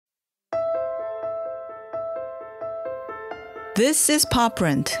This is Paw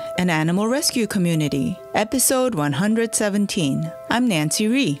Print, an animal rescue community, episode 117. I'm Nancy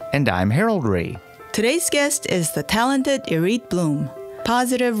Rhee. And I'm Harold Rhee. Today's guest is the talented Irith Bloom,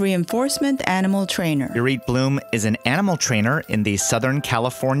 positive reinforcement animal trainer. Irith Bloom is an animal trainer in the Southern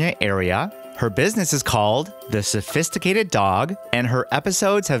California area. Her business is called The Sophisticated Dog, and her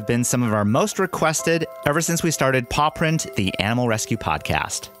episodes have been some of our most requested ever since we started Paw Print, the animal rescue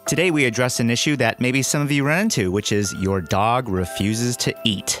podcast. Today we address an issue that maybe some of you run into, which is your dog refuses to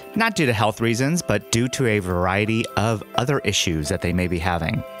eat. Not due to health reasons, but due to a variety of other issues that they may be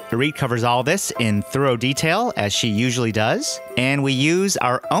having. Irith covers all this in thorough detail, as she usually does, and we use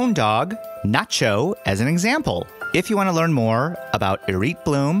our own dog, Nacho, as an example. If you want to learn more about Irith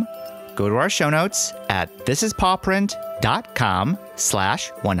Bloom, go to our show notes at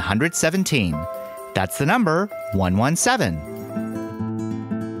thisispawprint.com/117. That's the number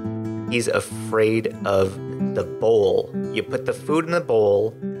 117. He's afraid of the bowl. You put the food in the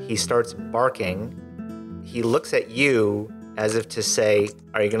bowl, he starts barking. He looks at you as if to say,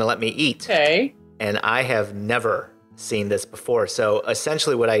 are you going to let me eat? Okay. And I have never seen this before. So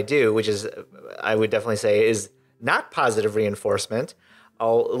essentially what I do, which is, I would definitely say, is not positive reinforcement.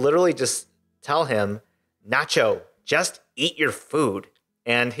 I'll literally just tell him, Nacho, just eat your food.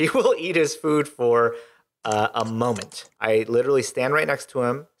 And he will eat his food for a moment. I literally stand right next to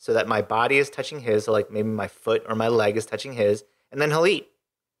him so that my body is touching his, so like maybe my foot or my leg is touching his, and then he'll eat.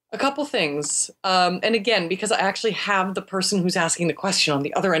 A couple things. And again, because I actually have the person who's asking the question on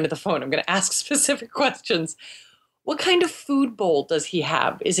the other end of the phone, I'm going to ask specific questions. What kind of food bowl does he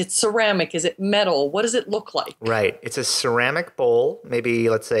have? Is it ceramic? Is it metal? What does it look like? Right. It's a ceramic bowl, maybe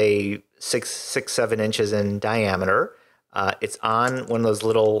let's say 7 inches in diameter. It's on one of those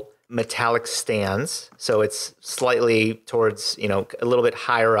little metallic stands. So it's slightly towards, a little bit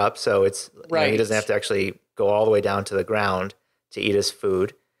higher up. So it's, right. He doesn't have to actually go all the way down to the ground to eat his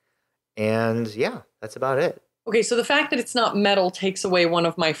food. And yeah, that's about it. Okay, so the fact that it's not metal takes away one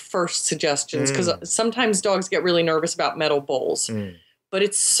of my first suggestions, because sometimes dogs get really nervous about metal bowls. But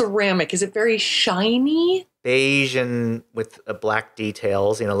it's ceramic. Is it very shiny? Beige and with black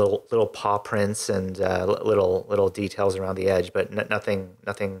details, little paw prints and little details around the edge, but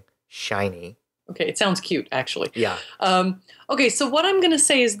nothing shiny. Okay, it sounds cute, actually. Yeah. Okay, so what I'm going to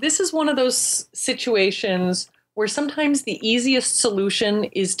say is this is one of those situations where sometimes the easiest solution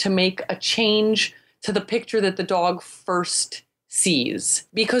is to make a change to the picture that the dog first sees.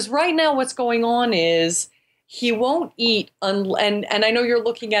 Because right now what's going on is he won't eat, and I know you're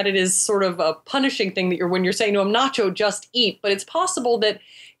looking at it as sort of a punishing thing that when you're saying to him, Nacho, just eat. But it's possible that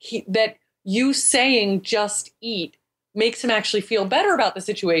that you saying just eat makes him actually feel better about the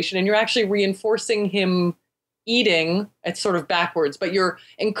situation, and you're actually reinforcing him eating. It's sort of backwards, but you're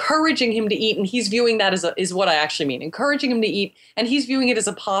encouraging him to eat, and he's viewing that is what I actually mean. Encouraging him to eat, and he's viewing it as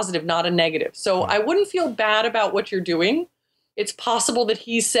a positive, not a negative. So I wouldn't feel bad about what you're doing. It's possible that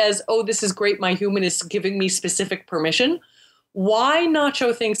he says, oh, this is great. My human is giving me specific permission. Why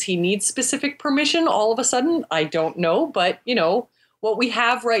Nacho thinks he needs specific permission all of a sudden, I don't know. But, what we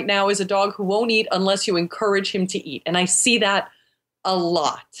have right now is a dog who won't eat unless you encourage him to eat. And I see that a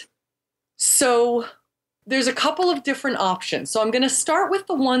lot. So there's a couple of different options. So I'm going to start with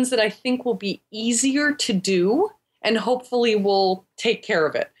the ones that I think will be easier to do and hopefully will take care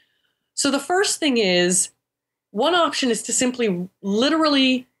of it. So the first thing is, one option is to simply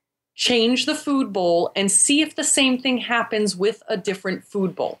literally change the food bowl and see if the same thing happens with a different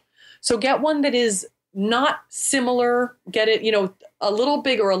food bowl. So get one that is not similar, get it, a little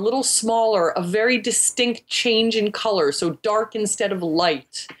bigger, a little smaller, a very distinct change in color. So dark instead of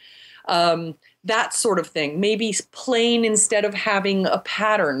light. That sort of thing. Maybe plain instead of having a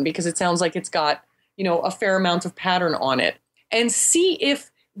pattern, because it sounds like it's got, a fair amount of pattern on it. And see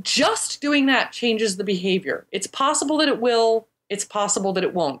if just doing that changes the behavior. It's possible that it will. It's possible that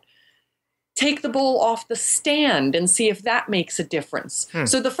it won't. Take the bowl off the stand and see if that makes a difference.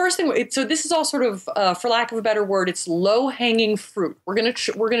 So the first thing, so this is all sort of, for lack of a better word, it's low-hanging fruit. We're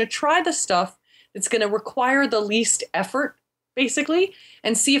gonna try the stuff that's gonna require the least effort, basically,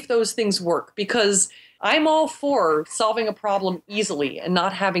 and see if those things work. Because I'm all for solving a problem easily and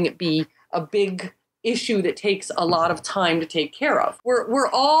not having it be a big issue that takes a lot of time to take care of. We're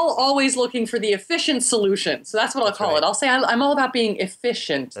all always looking for the efficient solution. So that's what I'll call it. I'll say I'm all about being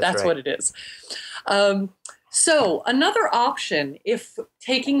efficient. That's right. What it is. So another option, if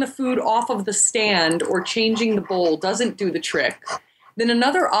taking the food off of the stand or changing the bowl doesn't do the trick, then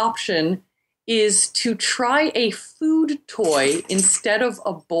another option is to try a food toy instead of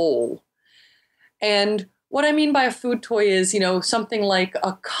a bowl. And what I mean by a food toy is, something like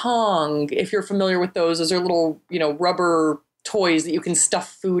a Kong, if you're familiar with those. Those are little, rubber toys that you can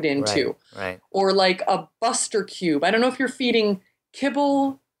stuff food into. Right. Or like a Buster Cube. I don't know if you're feeding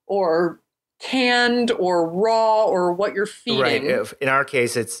kibble or canned or raw or what you're feeding. Right. In our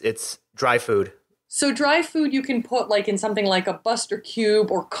case, it's dry food. So dry food you can put like in something like a Buster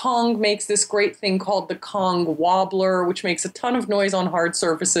Cube, or Kong makes this great thing called the Kong Wobbler, which makes a ton of noise on hard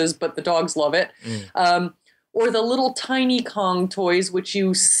surfaces, but the dogs love it. Or the little tiny Kong toys, which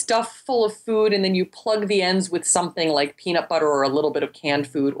you stuff full of food and then you plug the ends with something like peanut butter or a little bit of canned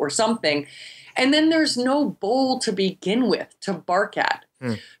food or something. And then there's no bowl to begin with to bark at.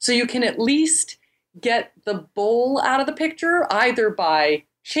 So you can at least get the bowl out of the picture, either by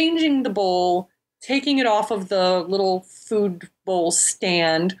changing the bowl, taking it off of the little food bowl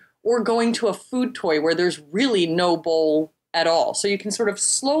stand, or going to a food toy where there's really no bowl at all. So you can sort of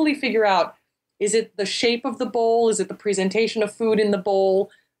slowly figure out, is it the shape of the bowl? Is it the presentation of food in the bowl?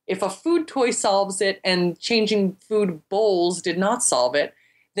 If a food toy solves it and changing food bowls did not solve it,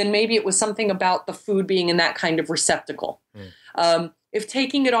 then maybe it was something about the food being in that kind of receptacle. If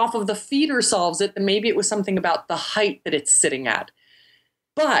taking it off of the feeder solves it, then maybe it was something about the height that it's sitting at.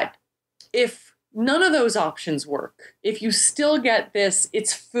 But if none of those options work, if you still get this,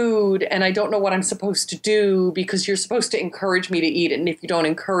 it's food and I don't know what I'm supposed to do because you're supposed to encourage me to eat it, and if you don't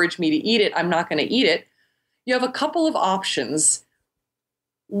encourage me to eat it, I'm not going to eat it, you have a couple of options.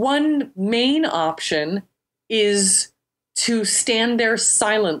 One main option is to stand there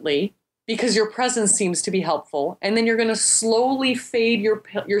silently because your presence seems to be helpful, and then you're going to slowly fade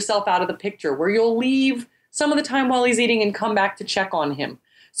yourself out of the picture, where you'll leave some of the time while he's eating and come back to check on him.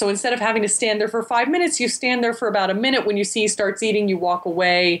 So instead of having to stand there for 5 minutes, you stand there for about a minute. When you see he starts eating, you walk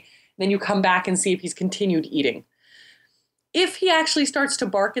away. Then you come back and see if he's continued eating. If he actually starts to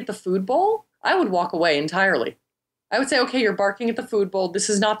bark at the food bowl, I would walk away entirely. I would say, okay, you're barking at the food bowl. This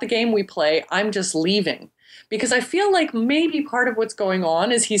is not the game we play. I'm just leaving. Because I feel like maybe part of what's going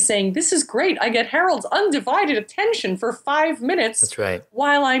on is he's saying, this is great. I get Harold's undivided attention for 5 minutes. That's right.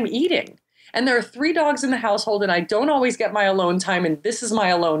 While I'm eating. And there are 3 dogs in the household, and I don't always get my alone time, and this is my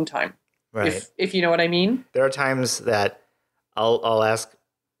alone time. Right. If you know what I mean. There are times that I'll ask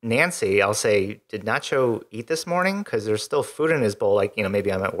Nancy, I'll say, did Nacho eat this morning? Because there's still food in his bowl, like,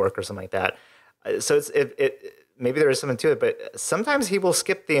 maybe I'm at work or something like that. So maybe there is something to it, but sometimes he will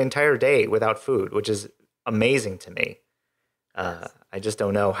skip the entire day without food, which is amazing to me. I just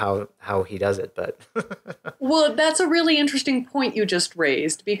don't know how he does it, but. Well, that's a really interesting point you just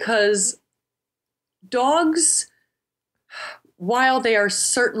raised, because dogs, while they are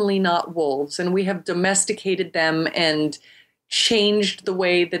certainly not wolves, and we have domesticated them and changed the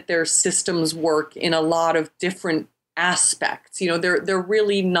way that their systems work in a lot of different aspects. They're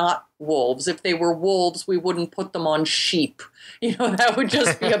really not wolves. If they were wolves, we wouldn't put them on sheep. That would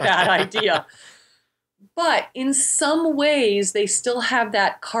just be a bad idea. But in some ways, they still have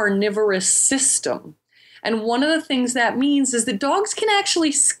that carnivorous system. And one of the things that means is that dogs can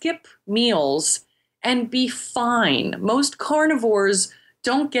actually skip meals and be fine. Most carnivores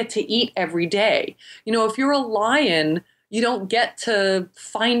don't get to eat every day. If you're a lion, you don't get to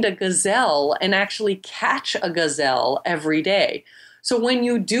find a gazelle and actually catch a gazelle every day. So when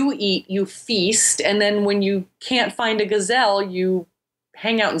you do eat, you feast. And then when you can't find a gazelle, you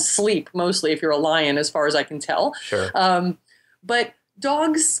hang out and sleep, mostly if you're a lion, as far as I can tell. Sure. But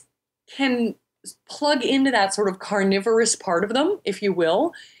dogs can plug into that sort of carnivorous part of them, if you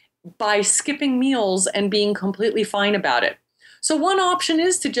will, by skipping meals and being completely fine about it. So one option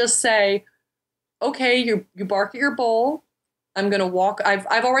is to just say, okay, you bark at your bowl. I'm going to walk. I've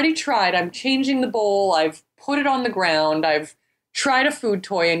already tried. I'm changing the bowl. I've put it on the ground. I've tried a food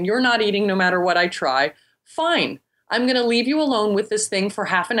toy, and you're not eating no matter what I try. Fine. I'm going to leave you alone with this thing for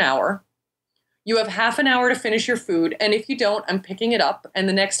half an hour. You have half an hour to finish your food. And if you don't, I'm picking it up. And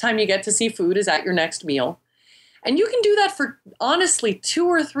the next time you get to see food is at your next meal. And you can do that for, honestly, 2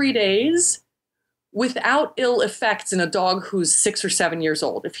 or 3 days without ill effects in a dog who's 6 or 7 years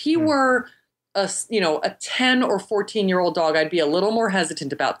old. If he were a 10 or 14-year-old dog, I'd be a little more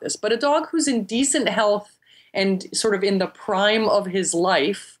hesitant about this. But a dog who's in decent health and sort of in the prime of his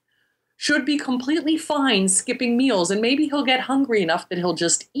life should be completely fine skipping meals. And maybe he'll get hungry enough that he'll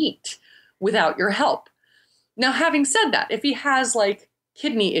just eat without your help. Now, having said that, if he has like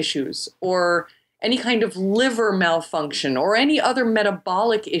kidney issues or any kind of liver malfunction or any other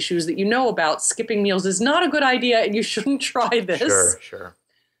metabolic issues that you know about, skipping meals is not a good idea and you shouldn't try this. Sure.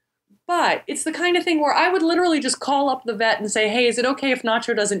 But it's the kind of thing where I would literally just call up the vet and say, hey, is it okay if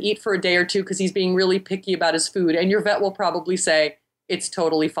Nacho doesn't eat for a day or two because he's being really picky about his food? And your vet will probably say, it's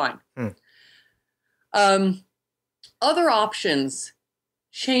totally fine. Other options,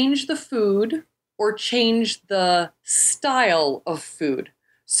 change the food or change the style of food.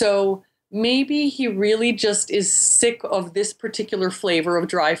 So maybe he really just is sick of this particular flavor of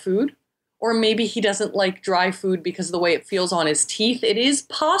dry food, or maybe he doesn't like dry food because of the way it feels on his teeth. It is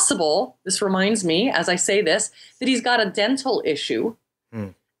possible, this reminds me, as I say this, that he's got a dental issue.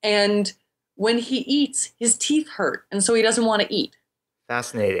 And when he eats, his teeth hurt, and so he doesn't want to eat.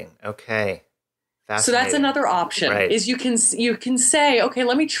 Fascinating. Okay. So that's another option, right. is you can say, okay,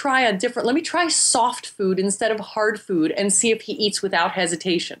 let me try soft food instead of hard food and see if he eats without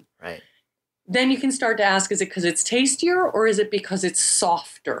hesitation. Right. Then you can start to ask, is it because it's tastier or is it because it's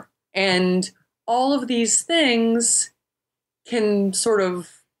softer? And all of these things can sort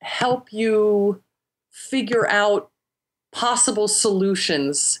of help you figure out possible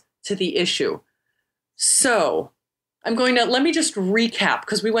solutions to the issue. So let me just recap,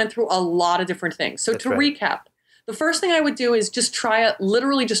 because we went through a lot of different things. So recap, the first thing I would do is just try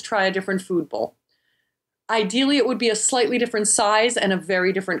a different food bowl. Ideally, it would be a slightly different size and a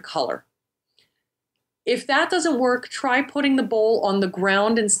very different color. If that doesn't work, try putting the bowl on the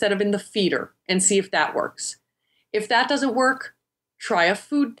ground instead of in the feeder and see if that works. If that doesn't work, try a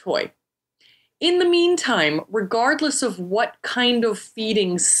food toy. In the meantime, regardless of what kind of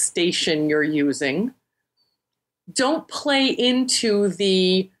feeding station you're using, don't play into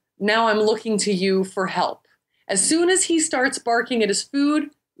the, now I'm looking to you for help. As soon as he starts barking at his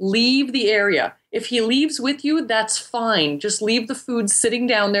food, leave the area. If he leaves with you, that's fine. Just leave the food sitting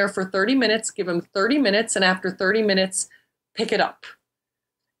down there for 30 minutes, give him 30 minutes, and after 30 minutes, pick it up.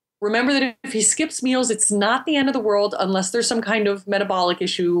 Remember that if he skips meals, it's not the end of the world unless there's some kind of metabolic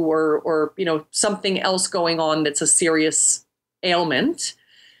issue or something else going on that's a serious ailment.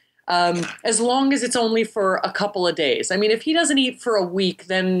 As long as it's only for a couple of days. I mean, if he doesn't eat for a week,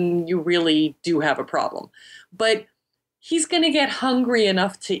 then you really do have a problem. But he's going to get hungry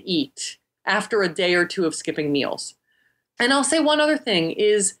enough to eat after a day or two of skipping meals. And I'll say one other thing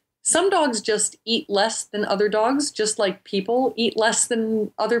is, some dogs just eat less than other dogs, just like people eat less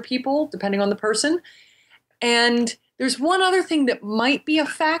than other people, depending on the person. And there's one other thing that might be a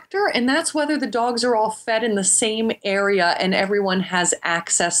factor, and that's whether the dogs are all fed in the same area and everyone has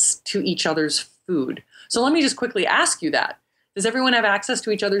access to each other's food. So let me just quickly ask you that. Does everyone have access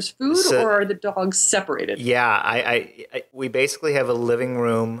to each other's food, or are the dogs separated? Yeah, we basically have a living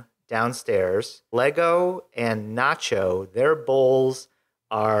room downstairs. Lego and Nacho, their bowls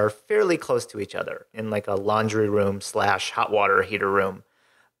are fairly close to each other in like a laundry room / hot water heater room.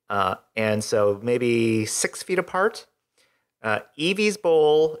 And so maybe 6 feet apart. Evie's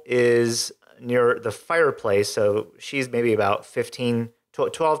bowl is near the fireplace, so she's maybe about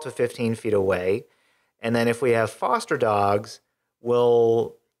 12 to 15 feet away. And then if we have foster dogs,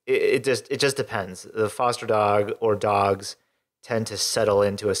 it just depends. The foster dog or dogs tend to settle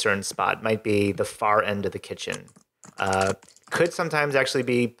into a certain spot. It might be the far end of the kitchen. Could sometimes actually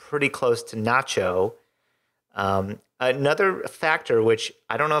be pretty close to Nacho. Another factor, which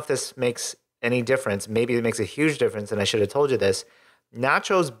I don't know if this makes any difference, maybe it makes a huge difference, and I should have told you this,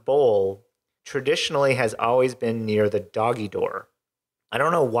 Nacho's bowl traditionally has always been near the doggy door. I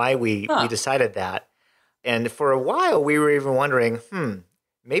don't know why we decided that. And for a while, we were even wondering,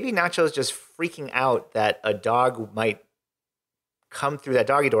 maybe Nacho's just freaking out that a dog might come through that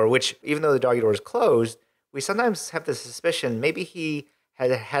doggy door, which even though the doggy door is closed, we sometimes have the suspicion maybe he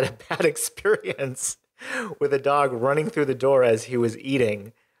had had a bad experience with a dog running through the door as he was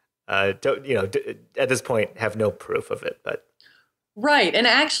eating. At this point, have no proof of it, but. Right. And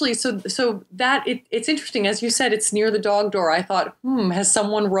actually, so that it's interesting. As you said, it's near the dog door. I thought, has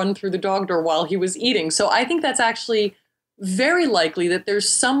someone run through the dog door while he was eating? So I think that's actually very likely that there's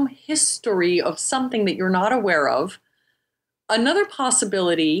some history of something that you're not aware of. Another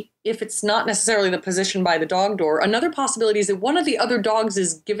possibility, if it's not necessarily the position by the dog door, another possibility is that one of the other dogs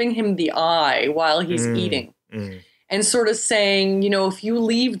is giving him the eye while he's eating and sort of saying, if you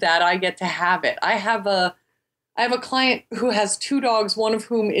leave that, I get to have it. I have a client who has 2 dogs, one of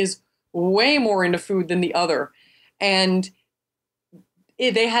whom is way more into food than the other. And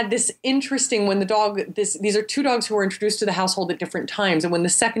they had this interesting, when the dog, these are 2 dogs who were introduced to the household at different times. And when the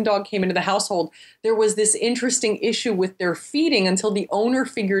second dog came into the household, there was this interesting issue with their feeding until the owner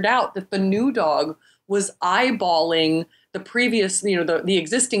figured out that the new dog was eyeballing the previous, the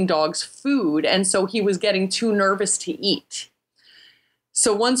existing dog's food. And so he was getting too nervous to eat.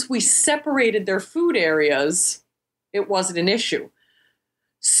 So once we separated their food areas, it wasn't an issue.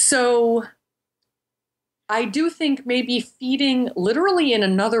 So I do think maybe feeding literally in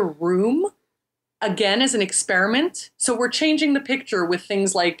another room, again, as an experiment. So we're changing the picture with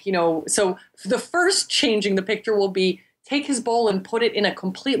things like, so the first changing the picture will be take his bowl and put it in a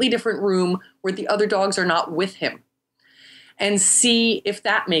completely different room where the other dogs are not with him and see if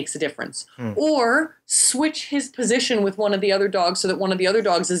that makes a difference. Or switch his position with one of the other dogs so that one of the other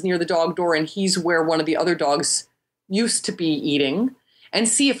dogs is near the dog door and he's where one of the other dogs used to be eating, and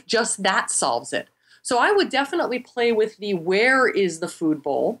see if just that solves it. So I would definitely play with the where is the food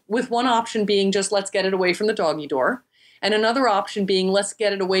bowl, with one option being just let's get it away from the doggy door, and another option being let's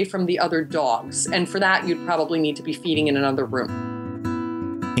get it away from the other dogs. And for that, you'd probably need to be feeding in another room.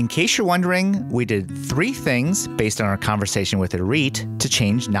 In case you're wondering, we did 3 things based on our conversation with Irith to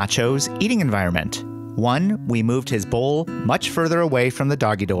change Nacho's eating environment. 1, we moved his bowl much further away from the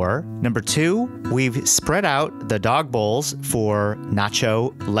doggy door. Number 2, we've spread out the dog bowls for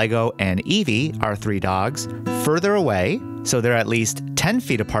Nacho, Lego, and Evie, our 3 dogs, further away, so they're at least 10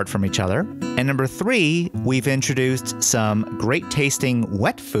 feet apart from each other. And number 3, we've introduced some great tasting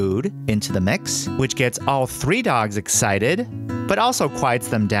wet food into the mix, which gets all 3 dogs excited, but also quiets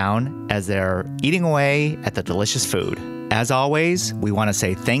them down as they're eating away at the delicious food. As always, we want to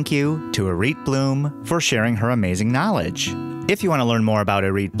say thank you to Irith Bloom for sharing her amazing knowledge. If you want to learn more about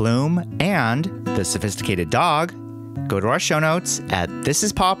Irith Bloom and the sophisticated dog, go to our show notes at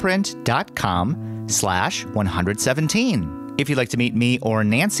thisispawprint.com/117. If you'd like to meet me or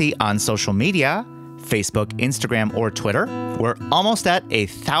Nancy on social media, Facebook, Instagram, or Twitter, we're almost at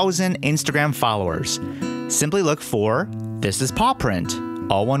 1,000 Instagram followers. Simply look for This Is Paw Print,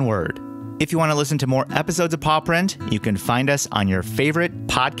 all one word. If you want to listen to more episodes of Paw Print, you can find us on your favorite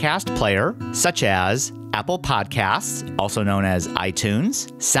podcast player, such as Apple Podcasts, also known as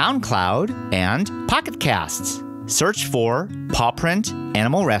iTunes, SoundCloud, and Pocket Casts. Search for Paw Print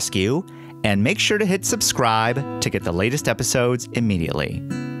Animal Rescue and make sure to hit subscribe to get the latest episodes immediately.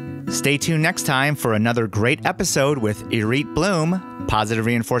 Stay tuned next time for another great episode with Irith Bloom, positive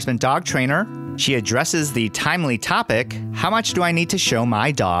reinforcement dog trainer. She addresses the timely topic, how much do I need to show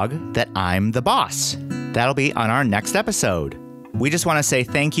my dog that I'm the boss? That'll be on our next episode. We just want to say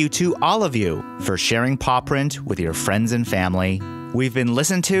thank you to all of you for sharing Paw Print with your friends and family. We've been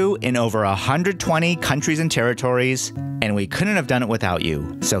listened to in over 120 countries and territories, and we couldn't have done it without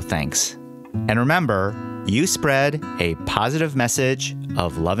you, so thanks. And remember, you spread a positive message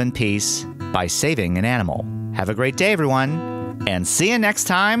of love and peace by saving an animal. Have a great day, everyone, and see you next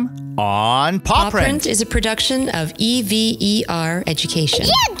time on Paw Print. Paw Print is a production of EVER Education.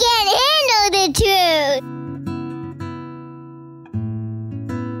 You can't handle the truth.